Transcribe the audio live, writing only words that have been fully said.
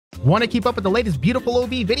Want to keep up with the latest beautiful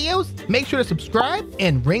OV videos? Make sure to subscribe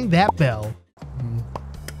and ring that bell.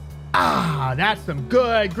 Ah, that's some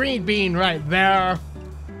good green bean right there.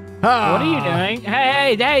 Ah. What are you doing?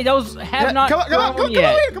 Hey, those have not grown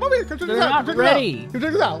yet. Come over here. They're not ready. Check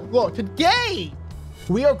this out. Look, today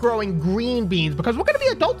we are growing green beans because we're going to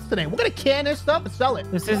be adults today. We're going to can this stuff and sell it.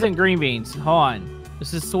 This isn't green beans. Hold on.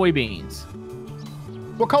 This is soybeans.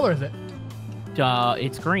 What color is it?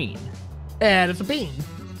 It's green. And it's a bean.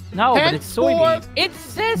 No, but it's soybeans. It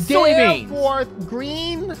says soybeans. Fourth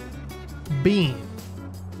green bean.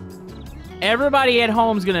 Everybody at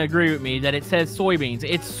home is going to agree with me that it says soybeans.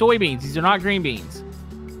 It's soybeans. These are not green beans.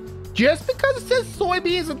 Just because it says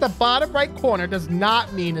soybeans at the bottom right corner does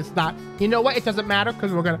not mean it's not. You know what? It doesn't matter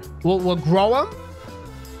because we'll grow them,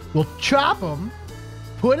 we'll chop them,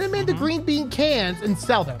 put them into green bean cans and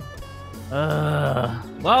sell them.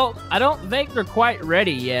 Well, I don't think they're quite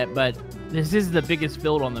ready yet, but this is the biggest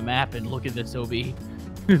field on the map, and look at this, OB.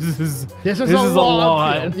 This is a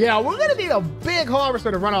lot. Yeah, we're gonna need a big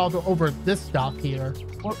harvester to run all over this stuff here.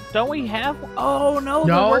 Well, don't we have? Oh no,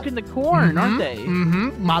 they're working the corn, aren't they?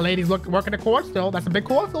 Mm-hmm. My lady's working the corn still. That's a big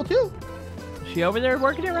cornfield too. Is she over there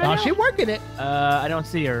working it right now? She's working it. I don't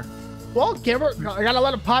see her. Well, give her. I gotta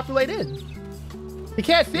let her populate in. You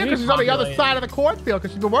can't see her because she's on the other side of the cornfield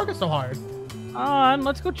because she's been working so hard.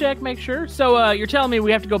 Let's go check, make sure. So you're telling me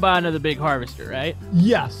we have to go buy another big harvester, right?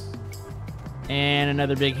 Yes. And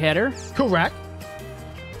another big header. Correct.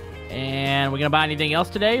 And we're gonna buy anything else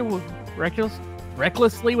today?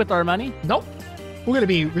 Recklessly with our money? Nope. We're gonna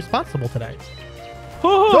be responsible today.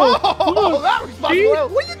 Oh, that responsible.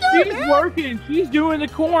 What are you doing, She's working. She's doing the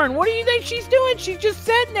corn. What do you think she's doing? She's just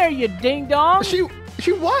sitting there, you ding dong. She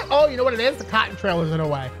what? Oh, you know what it is? The cotton trailer's in her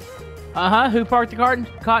way. Who parked the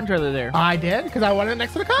cotton trailer there? I did because I wanted it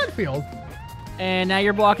next to the cotton field. And now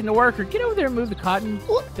you're blocking the worker. Get over there and move the cotton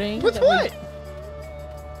thing. With what?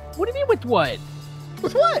 What do you mean with what?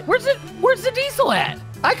 With what? Where's the diesel at?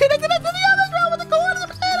 I connected it to the other row with the corn and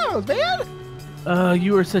the potatoes, man.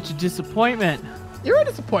 You are such a disappointment. You're a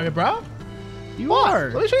disappointment, bro. You are.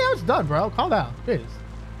 Let me show you how it's done, bro. Calm down. Jeez.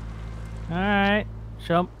 All right.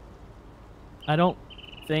 Show. I don't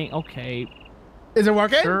think. Okay. Is it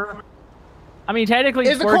working? Sure. I mean, technically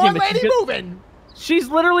it's working. Is the corn lady moving? She's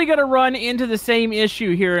literally gonna run into the same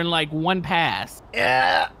issue here in like one pass.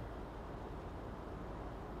 Yeah.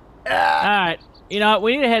 All right. You know what?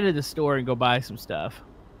 We need to head to the store and go buy some stuff.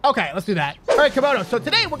 Okay, let's do that. All right, Komodo. So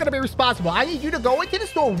today we're gonna be responsible. I need you to go into the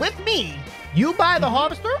store with me. You buy the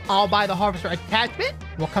harvester. I'll buy the harvester attachment.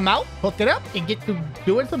 We'll come out, hook it up, and get to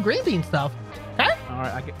doing some green bean stuff. Okay? All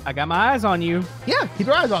right. I got my eyes on you. Yeah, keep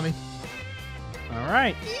your eyes on me. All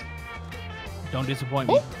right. Don't disappoint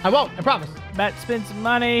me. Oh, I won't. I promise. About to spend some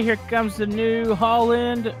money. Here comes the New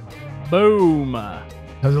Holland. Boom.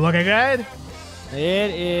 Does it look good?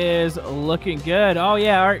 It is looking good. Oh,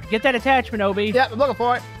 yeah. All right. Get that attachment, Obi. Yeah, I'm looking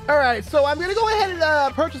for it. All right, so I'm going to go ahead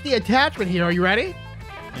and purchase the attachment here. Are you ready?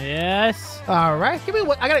 Yes. All right. Give me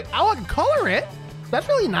what I can color it. That's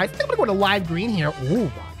really nice. I think I'm going to go to lime green here. Ooh.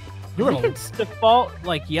 It's default,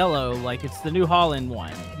 like, yellow. Like, it's the New Holland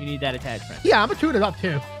one. You need that attachment. Yeah, I'm going to tune it up,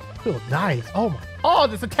 too. Oh, nice. Oh, my. Oh,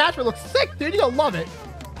 this attachment looks sick, dude. You're going to love it.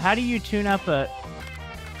 How do you tune up a...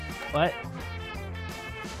 What?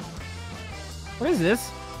 What is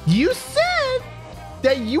this? You said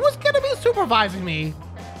that you was going to be supervising me.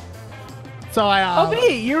 So I...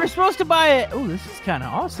 Obi, you were supposed to buy it. Oh, this is kind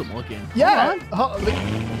of awesome looking. Yeah. Oh,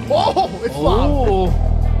 it's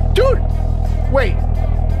loud. Dude, wait.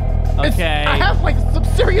 Okay. I have like some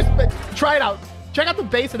serious... Try it out. Check out the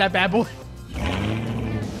base of that bad boy.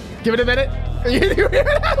 Give it a minute. You hear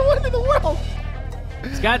that? What in the world?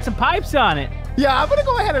 It's got some pipes on it. Yeah, I'm gonna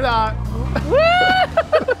go ahead and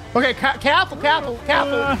Okay, careful.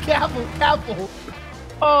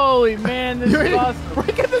 Holy man, this is awesome.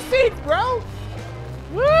 Breaking the seats, bro.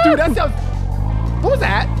 Woo! Dude, that sounds... What was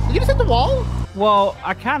that? Did you just hit the wall? Well,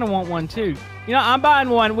 I kind of want one too. You know, I'm buying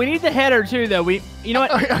one. We need the header too, though. You know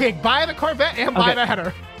what? Okay, buy the Corvette and buy the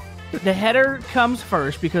header. The header comes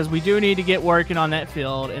first because we do need to get working on that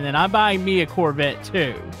field, and then I'm buying me a Corvette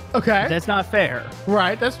too. Okay. That's not fair.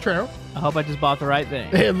 Right, that's true. I hope I just bought the right thing.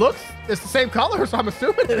 It's the same color, so I'm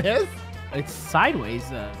assuming it is. It's sideways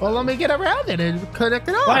though. Well, let me get around it and connect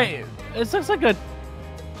it on. Wait, this looks like a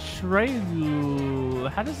trailer.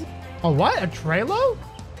 How does it? A what? A trailer?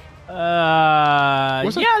 Yeah,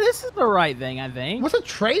 this is the right thing, I think. What's a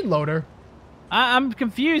trade loader? I'm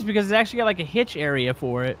confused because it's actually got like a hitch area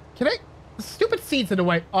for it. The stupid seat's in the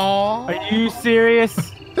way. Oh. Are you serious?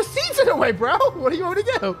 The seat's in the way, bro. What do you want me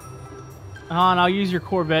to do? Hold on, I'll use your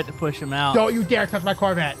Corvette to push him out. Don't you dare touch my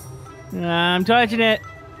Corvette. I'm touching it.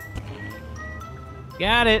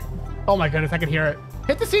 Got it. Oh my goodness, I can hear it.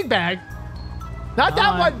 Hit the seed bag. Not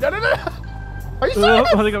that one. No. Are you serious?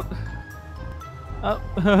 Oh, all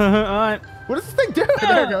right. What does this thing do?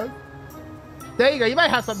 There it goes. There you go. You might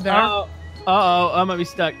have something there. Uh-oh, I might be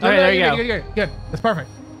stuck. No, Okay, there you go. Good. That's perfect.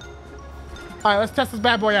 All right, let's test this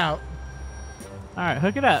bad boy out. All right,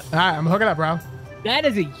 hook it up. All right, I'm hooking up, bro. That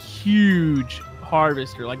is a huge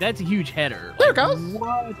harvester. Like, that's a huge header. There it goes.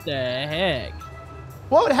 What the heck?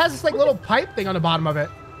 Whoa, it has this like little pipe thing on the bottom of it.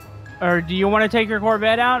 Or do you want to take your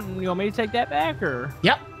Corvette out and you want me to take that back, or?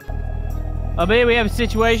 Yep. Oh, baby, we have a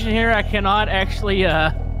situation here. I cannot actually,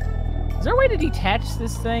 is there a way to detach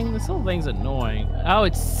this thing? This whole thing's annoying. Oh,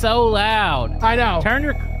 it's so loud. I know. Turn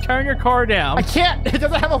your car down. I can't. It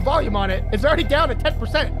doesn't have a volume on it. It's already down to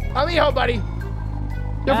 10%. I'm home, buddy.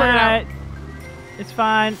 You'll figure it out. It's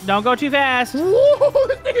fine. Don't go too fast. Whoa,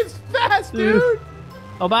 this thing is fast, dude.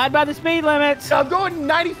 Abide by the speed limits. I'm going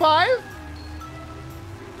 95.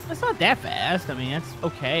 That's not that fast. I mean, that's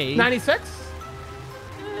okay. 96.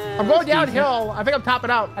 I'm going downhill. I think I'm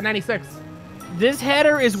topping out at 96. This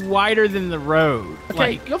header is wider than the road. Okay,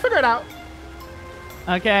 like, you'll figure it out.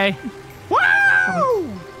 Okay. Woo!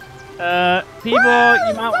 People, you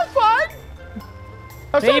might. So fun.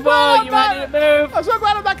 I'm so People, glad you might need to move. I'm so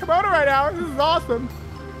glad I'm not Corona right now. This is awesome.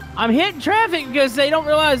 I'm hitting traffic because they don't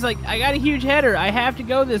realize, like, I got a huge header. I have to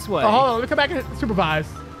go this way. Oh, hold on. Let me come back and supervise.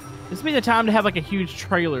 This would be the time to have, like, a huge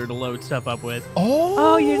trailer to load stuff up with.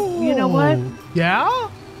 Oh. Oh, you know what? Yeah?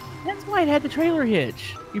 That's why it had the trailer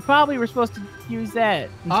hitch. You probably were supposed to use that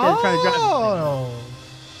instead of trying to drive. Oh.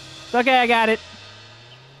 It's okay, I got it.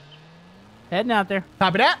 Heading out there.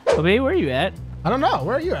 Copy that. Bobby, where are you at? I don't know.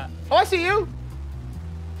 Where are you at? Oh, I see you.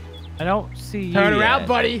 I don't see you. Turn around, yet.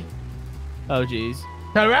 buddy. Oh, jeez.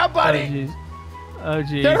 Turn around, buddy. Oh, jeez. Oh,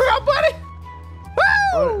 jeez. Turn around, buddy.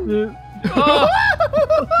 Woo! Oh.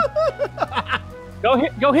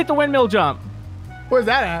 Go hit the windmill jump. Where's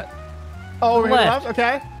that at? Oh, over here Left. left?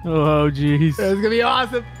 Okay. Oh, jeez. It's gonna be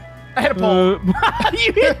awesome. I hit a pole.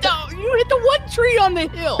 you hit the one tree on the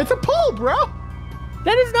hill. It's a pole, bro.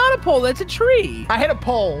 That is not a pole. That's a tree. I hit a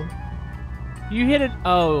pole. You hit it.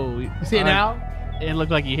 Oh. You see it now? It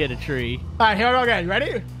looked like you hit a tree. All right, here we go again. You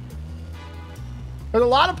ready? There's a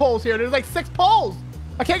lot of poles here. There's like 6 poles.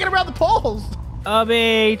 I can't get around the poles.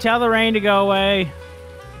 Ubby, tell the rain to go away.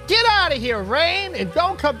 Get out of here, Rain, and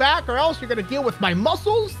don't come back, or else you're gonna deal with my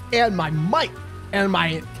muscles and my might and my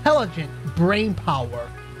intelligent brain power.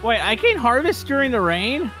 Wait, I can't harvest during the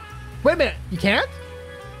rain? Wait a minute, you can't?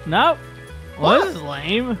 Nope. Well, What? this is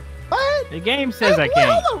lame. What? The game says I Wait,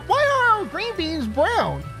 can't. hold on. Why are our green beans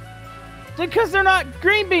brown? Because they're not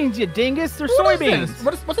green beans, you dingus. They're What is soybeans.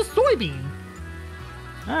 this? What's a soybean?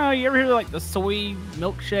 Oh, you ever hear like the soy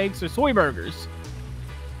milkshakes or soy burgers?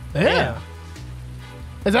 Yeah.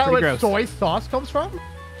 Is that Pretty where gross. soy sauce comes from?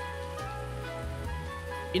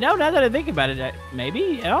 You know, now that I think about it,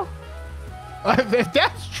 maybe, yeah. If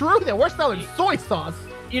that's true, then we're selling soy sauce.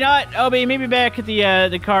 You know what, Obi, meet me back at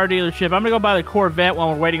the car dealership. I'm gonna go buy the Corvette while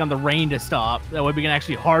we're waiting on the rain to stop. That way we can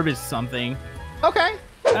actually harvest something. Okay.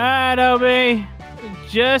 All right, Obi.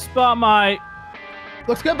 Just bought my...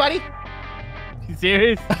 Looks good, buddy. You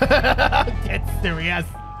serious? Get serious.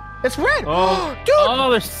 It's red. Oh, Dude.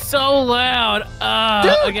 Oh, they're so loud.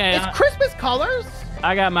 Dude, okay. it's Christmas colors.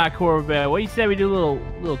 I got my Corvette. What do you say we do a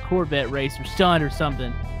little Corvette race or stunt or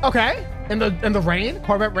something? Okay. In the rain?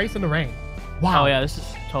 Corvette race in the rain. Wow. Oh, yeah, this is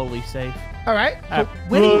totally safe. All right. So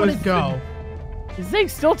where do you want to go? This thing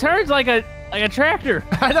still turns like a tractor.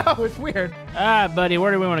 I know, it's weird. All right, buddy,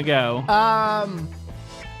 where do we want to go?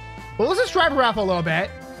 Well, let's just drive around for a little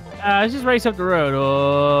bit. Let's just race up the road.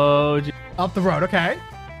 Oh, Up the road, okay.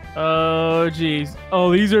 oh, jeez.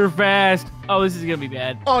 Oh, these are fast. Oh, this is gonna be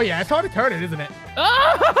bad. Oh yeah, it's hard to turn it, isn't it?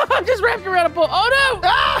 Oh, I'm just wrapped around a pole. Oh no!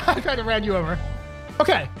 Ah, I tried to ran you over.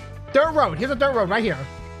 Okay, dirt road. Here's a dirt road right here.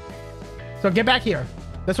 So get back here.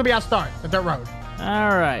 This will be our start, the dirt road.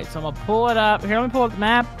 All right, so I'm gonna pull it up. Here, let me pull up the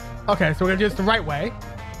map. Okay, so we're gonna do this the right way.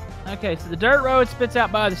 Okay, so the dirt road spits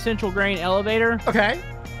out by the central grain elevator. Okay.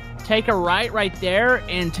 Take a right there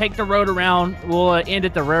and take the road around. We'll end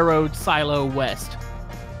at the railroad silo west.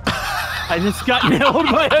 I just got nailed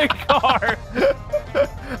by a car.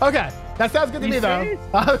 Okay, that sounds good to me though.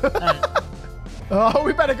 Oh,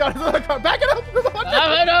 we better go to the other car. Back it up.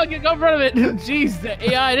 No, go in front of it. Jeez,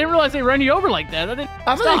 yeah, I didn't realize they run you over like that.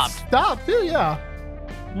 I thought they stopped too, yeah.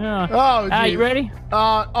 Yeah. Oh, geez. You ready?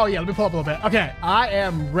 Oh yeah, let me pull up a little bit. Okay, I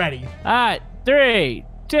am ready. All right, 3,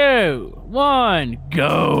 2, 1,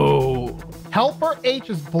 go. Helper H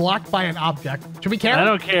is blocked by an object. Should we care? I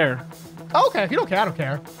don't care. Oh, okay, if you don't care, I don't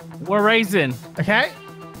care. We're racing. Okay.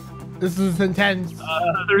 This is intense.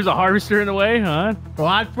 There's a harvester in the way, huh?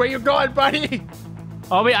 Watch where you're going, buddy.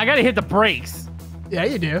 Oh, wait, I gotta hit the brakes. Yeah,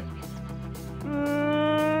 you do.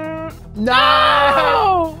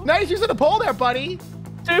 No! Nice use of the pole there, buddy.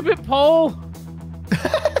 Stupid pole.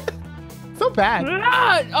 So bad.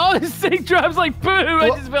 Oh, this thing drives like poo. I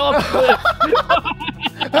just fell off the cliff.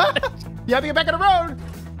 You have to get back on the road.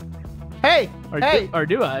 Hey, hey. Or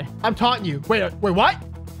do I? I'm taunting you. Wait, what?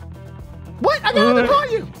 What? I got to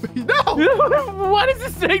taunt you. No. Why does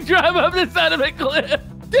this thing drive up the side of a cliff?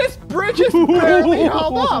 This bridge is barely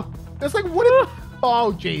held up. It's like, what?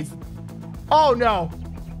 Oh, jeez. Oh, no.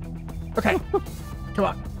 Okay. Come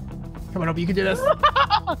on. Come on, Obi. You can do this.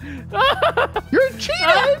 You're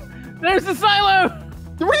cheating. There's the silo.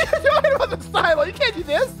 What are you doing about the silo? You can't do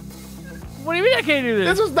this. What do you mean I can't do this?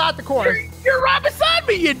 This was not the course. You're right beside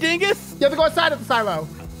me, you dingus. You have to go inside of the silo.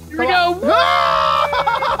 Here we go. No!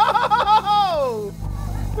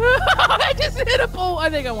 I just hit a pole. I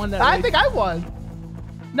think I won that. I think I won.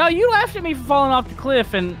 No, you laughed at me for falling off the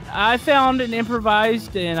cliff, and I found and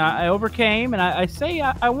improvised, and I overcame, and I say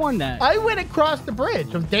I won that. I went across the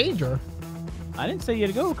bridge of danger. I didn't say you had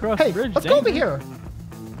to go across the bridge. Let's go over here.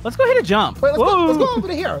 Let's go hit a jump. Wait, let's go over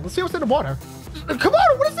to here. Let's see what's in the water. Come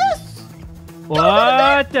on, what is this?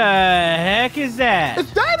 What the heck is that?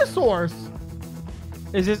 It's dinosaurs.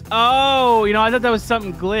 Is this? Oh, you know, I thought that was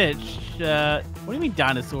something glitch. What do you mean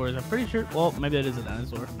dinosaurs? I'm pretty sure. Well, maybe that is a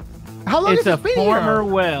dinosaur. How long it's has it been here? It's a former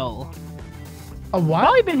here? well. A what?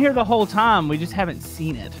 Probably been here the whole time. We just haven't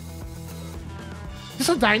seen it. Is this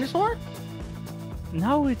a dinosaur?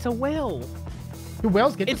 No, it's a well. Do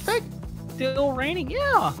whales get this big? Still raining?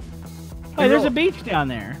 Yeah. Hey, there's a beach down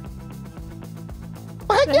there.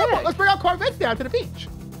 Well, heck yeah, let's bring our Corvettes down to the beach.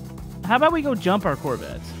 How about we go jump our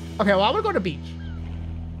Corvettes? Okay, well, I'm gonna go to the beach.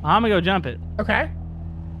 I'm gonna go jump it. Okay.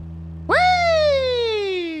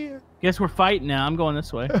 Whee! Guess we're fighting now. I'm going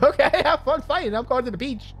this way. Okay, have fun fighting. I'm going to the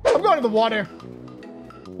beach. I'm going to the water.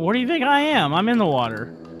 What do you think I am? I'm in the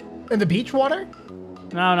water. In the beach water?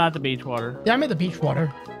 No, not the beach water. Yeah, I'm in the beach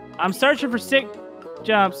water. I'm searching for sick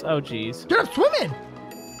jumps. Oh, jeez. Dude, I'm swimming.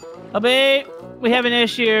 Oh, babe, we have an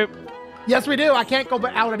issue. Yes, we do. I can't go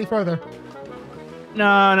out any further.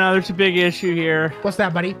 No, there's a big issue here. What's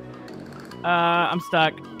that, buddy? I'm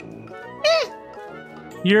stuck.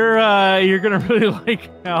 You're gonna really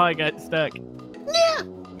like how I got stuck. Yeah.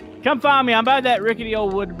 Come find me. I'm by that rickety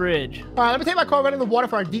old wood bridge. All right, let me take my car right in the water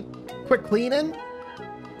for a deep, quick cleaning.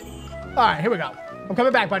 All right, here we go. I'm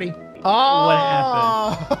coming back, buddy. Oh. What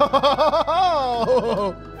happened?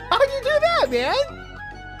 How'd you do that, man?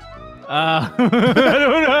 I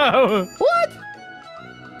don't know. What?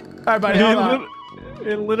 All right, buddy. Hold on.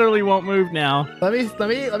 It literally won't move now. Let me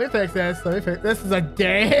fix this. This is a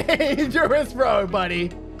dangerous road, buddy.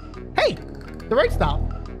 Hey, the right stop.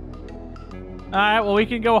 All right, well we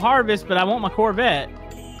can go harvest, but I want my Corvette.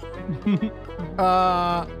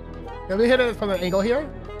 Let me hit it from the angle here.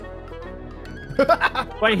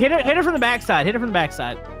 Wait, hit it from the backside. Hit it from the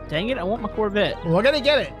backside. Dang it, I want my Corvette. We're gonna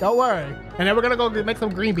get it. Don't worry. And then we're gonna go make some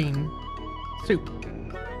green bean soup.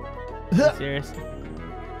 Serious?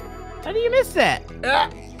 How do you miss that?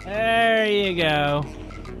 There you go.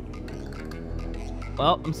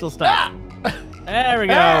 Well, I'm still stuck. There we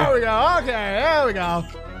go. There we go. Okay, there we go.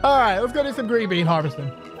 All right, let's go do some green bean harvesting.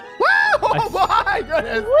 Woo! Oh my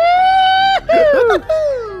goodness! Woo!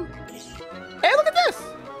 Hey, look at this.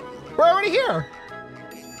 We're already here.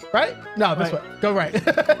 Right? No, this way. Go right.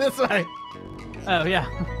 This way. Oh, yeah.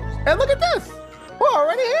 And look at this. We're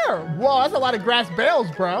already here. Whoa, that's a lot of grass bales,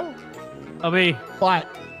 bro. Obi. What?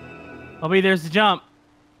 Obi, there's the jump.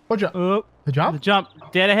 What jump? Oh, the jump? The jump.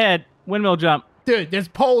 Dead ahead. Windmill jump. Dude, there's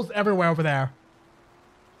poles everywhere over there.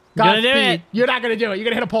 I'm gonna do it. You're not gonna do it. You're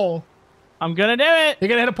gonna hit a pole. I'm gonna do it. You're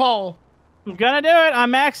gonna hit a pole. I'm gonna do it.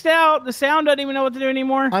 I'm maxed out. The sound doesn't even know what to do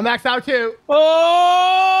anymore. I'm maxed out too.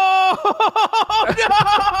 Oh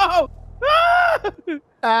no!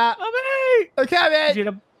 Obi! Okay, man. Did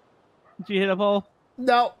you hit a pole?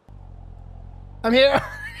 No. I'm here.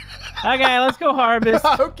 Okay, let's go harvest.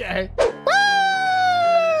 Okay.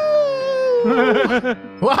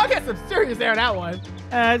 Well, I got some serious air in that one.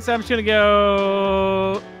 And so I'm just gonna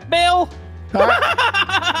go Bill. Right.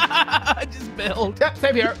 I just built. Yep,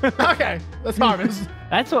 same here. Okay, let's harvest.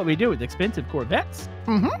 That's what we do with expensive Corvettes.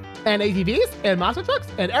 Mm-hmm. And ATVs and monster trucks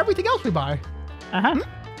and everything else we buy. Uh-huh.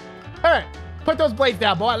 Mm-hmm. All right, put those blades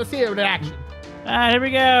down, boy. Let's see it in action. All right, here we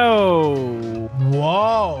go.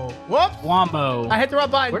 Whoa. Whoops. Wombo. I hit the wrong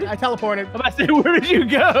button. I teleported. I'm about to say, where did you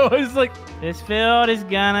go? I was like, this field is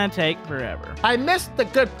gonna take forever. I missed the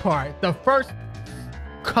good part. The first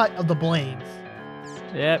cut of the blades.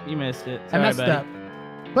 Yep, you missed it. I Sorry, messed buddy. up.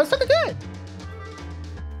 But it's looking good.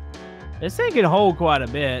 This thing can hold quite a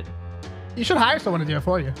bit. You should hire someone to do it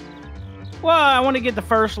for you. Well, I want to get the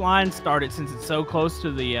first line started since it's so close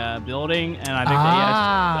to the building, and I think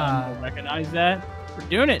that will recognize that. We're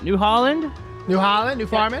doing it. New Holland. New Holland, new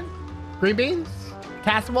farming. Green beans,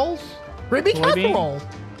 casseroles. Green bean casserole.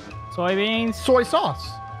 Soybeans. Soy sauce.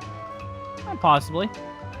 Possibly.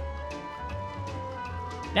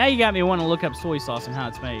 Now you got me wanting to look up soy sauce and how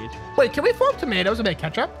it's made. Wait, can we farm tomatoes and make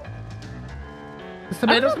ketchup? Is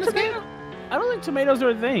tomatoes in this game? I don't think tomatoes are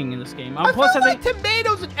a thing in this game. I feel like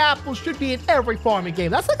tomatoes and apples should be in every farming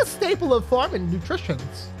game. That's like a staple of farming nutrition.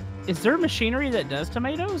 Is there machinery that does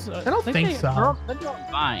tomatoes? I don't think so. They're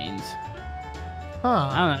on vines. Huh.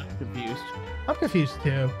 I don't know. I'm confused. I'm confused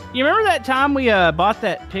too. You remember that time we bought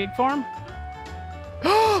that pig farm?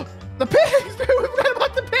 The pigs! Dude, we forgot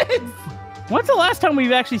about the pigs! When's the last time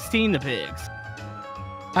we've actually seen the pigs?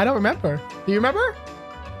 I don't remember. Do you remember?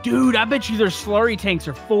 Dude, I bet you their slurry tanks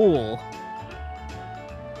are full.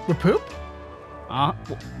 With poop?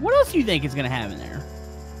 What else do you think is going to have in there?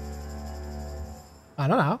 I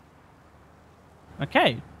don't know.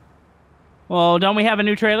 Okay. Well, don't we have a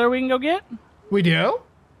new trailer we can go get? We do?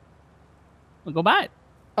 We'll go buy it.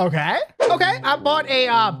 Okay. Okay, I bought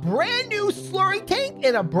a brand new slurry tank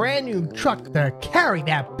and a brand new truck to carry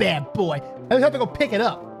that bad boy. I just have to go pick it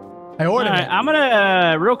up. I ordered it. I'm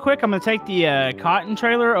gonna real quick. I'm gonna take the cotton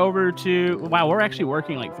trailer over to. Wow, we're actually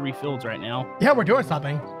working like 3 fields right now. Yeah, we're doing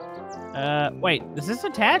something. Wait, does this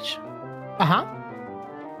attach? Uh-huh.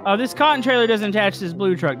 Oh, this cotton trailer doesn't attach to this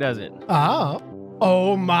blue truck, does it? Oh.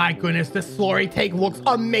 Oh my goodness, this slurry tank looks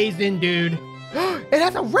amazing, dude. It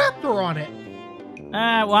has a raptor on it.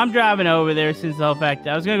 Well, I'm driving over there since the whole fact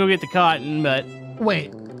I was gonna go get the cotton, but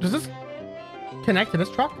wait, does this connect to this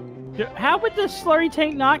truck? How would the slurry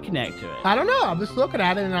tank not connect to it? I don't know. I'm just looking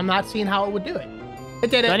at it and I'm not seeing how it would do it. It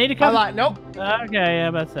did it. Do I need to come? Nope. Okay, yeah,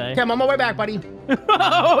 I'm about to say. Okay, I'm on my way back, buddy.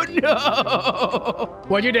 Oh no!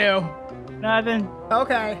 What'd you do? Nothing.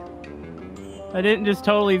 Okay. I didn't just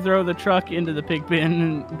totally throw the truck into the pig bin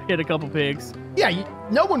and hit a couple pigs. Yeah,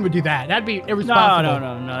 no one would do that. That'd be irresponsible.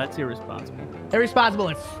 No, that's irresponsible. Irresponsible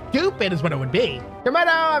and stupid is what it would be. Tomato,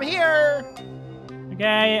 I'm here.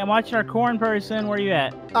 Okay, I'm watching our corn person. Where are you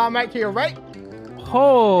at? I'm right to your right.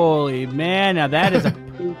 Holy man, now that is a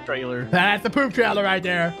poop trailer. That's the poop trailer right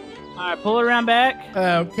there. All right, pull it around back.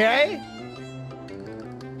 Okay.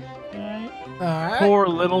 All right. Poor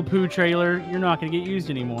little poo trailer. You're not going to get used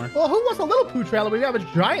anymore. Well, who wants a little poo trailer? We have a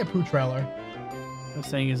giant poo trailer. This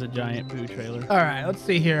thing is a giant poo trailer. All right, let's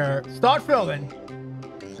see here. Start filling.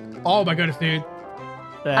 Oh my goodness, dude.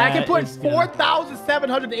 I can put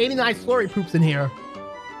 4,789 slurry poops in here.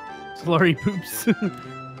 Slurry poops.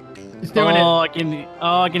 It's doing it.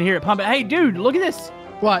 I can hear it pumping. Hey, dude, look at this.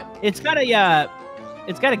 What? It's got a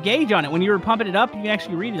gauge on it. When you were pumping it up, you can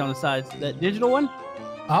actually read it on the sides. That digital one.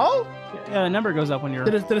 Oh. Yeah, the number goes up when you're.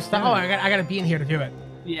 Did it stop? Oh, I got to be in here to do it.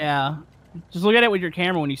 Yeah. Just look at it with your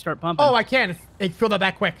camera when you start pumping. Oh, I can. It filled up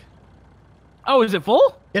that quick. Oh, is it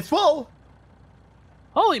full? It's full.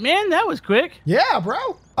 Holy man, that was quick. Yeah, bro.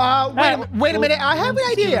 Wait a minute. I have an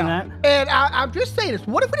idea. And I'm just saying this.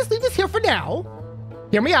 What if we just leave this here for now?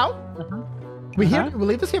 Hear me out. We'll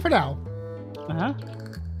leave this here for now.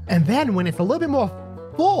 And then when it's a little bit more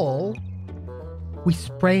full, we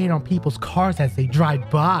spray it on people's cars as they drive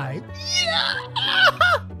by. Yeah.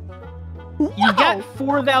 You got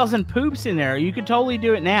 4,000 poops in there. You could totally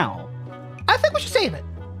do it now. I think we should save it.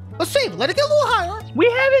 Let's save it. Let it get a little higher. We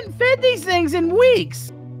haven't fed these things in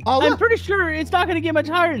weeks. Oh, I'm pretty sure it's not going to get much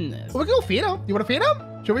higher than this. We can go feed them. You want to feed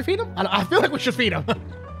them? Should we feed them? I feel like we should feed them.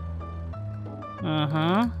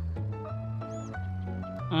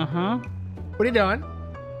 What are you doing?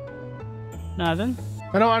 Nothing.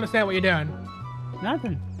 I don't understand what you're doing.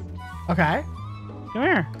 Nothing. Okay. Come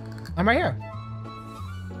here. I'm right here.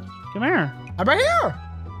 Come here. I'm right here.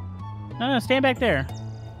 No, stand back there.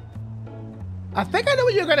 I think I know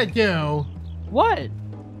what you're going to do. What?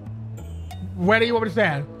 Where do you want me to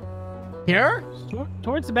stand? Here?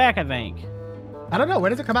 Towards the back, I think. I don't know. Where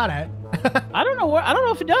does it come out at? I don't know. I don't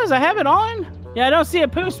know if it does. I have it on. Yeah, I don't see a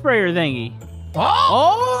poo sprayer thingy.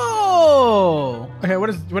 Oh! Okay, what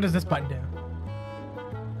does this button do?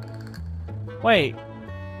 Wait.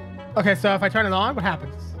 Okay, so if I turn it on, what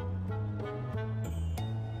happens?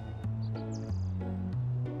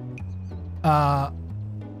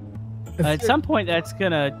 At some point, that's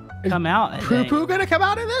gonna come out. Poo gonna come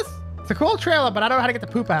out of this? It's a cool trailer, but I don't know how to get the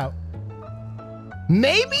poop out.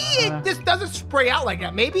 Maybe it just doesn't spray out like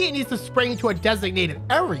that. Maybe it needs to spray into a designated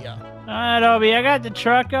area. All right, Obi, I got the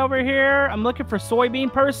truck over here. I'm looking for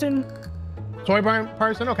soybean person. Soybean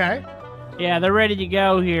person, okay. Yeah, they're ready to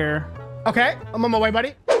go here. Okay, I'm on my way,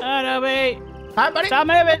 buddy. Obi. Hi, buddy. Stop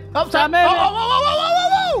moving. Oh, Stop moving.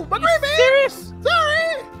 Whoa. My green bean. Serious?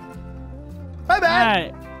 Sorry. My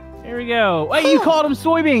bad. All right. Here we go. Wait, you called them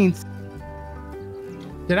soybeans.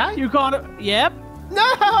 Did I? You called them? Yep.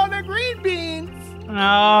 No, they're green beans.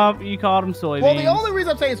 No, you called them soybeans. Well, the only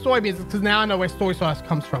reason I'm saying soybeans is because now I know where soy sauce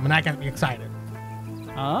comes from, and I gotta be excited.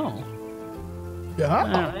 Oh. Yeah. All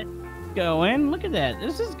right. Go in. Look at that.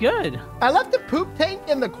 This is good. I left the poop tank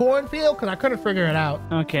in the cornfield because I couldn't figure it out.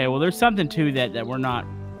 Okay. Well, there's something to that we're not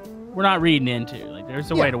reading into. Like,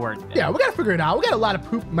 there's a way to work that. Yeah, we gotta figure it out. We got a lot of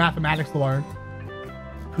poop mathematics to learn.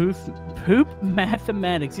 Poop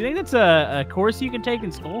mathematics. You think that's a course you can take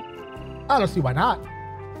in school? I don't see why not.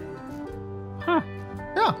 Huh.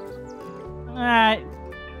 Yeah. All right.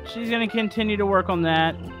 She's gonna continue to work on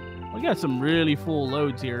that. We got some really full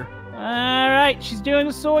loads here. All right, she's doing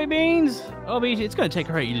the soybeans. Obi, it's gonna take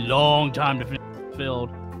her a long time to finish the field.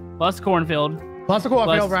 Plus cornfield. Plus the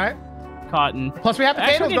cornfield, Plus right? Cotton. Plus we have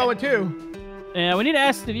potatoes Actually, going too. Yeah, we need to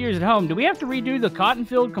ask the viewers at home. Do we have to redo the cotton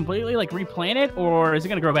field completely, like replant it, or is it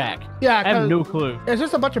gonna grow back? Yeah, I have no clue. It's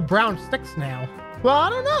just a bunch of brown sticks now. Well, I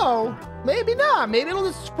don't know. Maybe not. Maybe it'll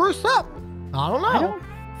just spruce up. I don't know. I don't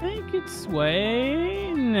think it's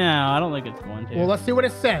way. No, I don't think it's going to. Well, let's see what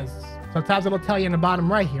it says. Sometimes it'll tell you in the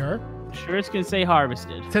bottom right here. Sure, it's gonna say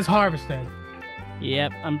harvested. It says harvested.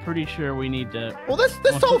 Yep, I'm pretty sure we need to. Well, this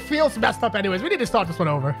whole field's messed up anyways. We need to start this one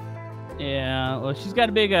over. Yeah, well, she's got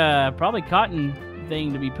a big, probably cotton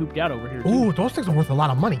thing to be pooped out over here, too. Ooh, those things are worth a lot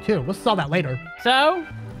of money, too. We'll sell that later. So,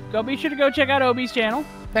 be sure to go check out Obi's channel.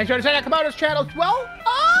 Make sure to check out Komodo's channel as well.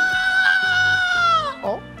 Ah!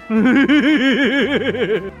 Oh.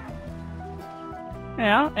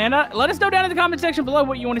 Yeah, and let us know down in the comment section below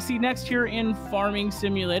what you want to see next here in Farming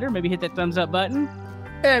Simulator. Maybe hit that thumbs up button.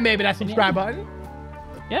 And maybe that subscribe button.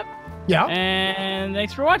 Yep. Yeah. And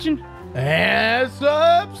thanks for watching. And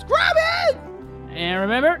subscribing! And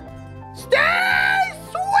remember, stay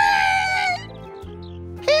sweet!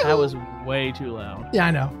 that was way too loud. Yeah,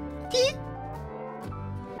 I know.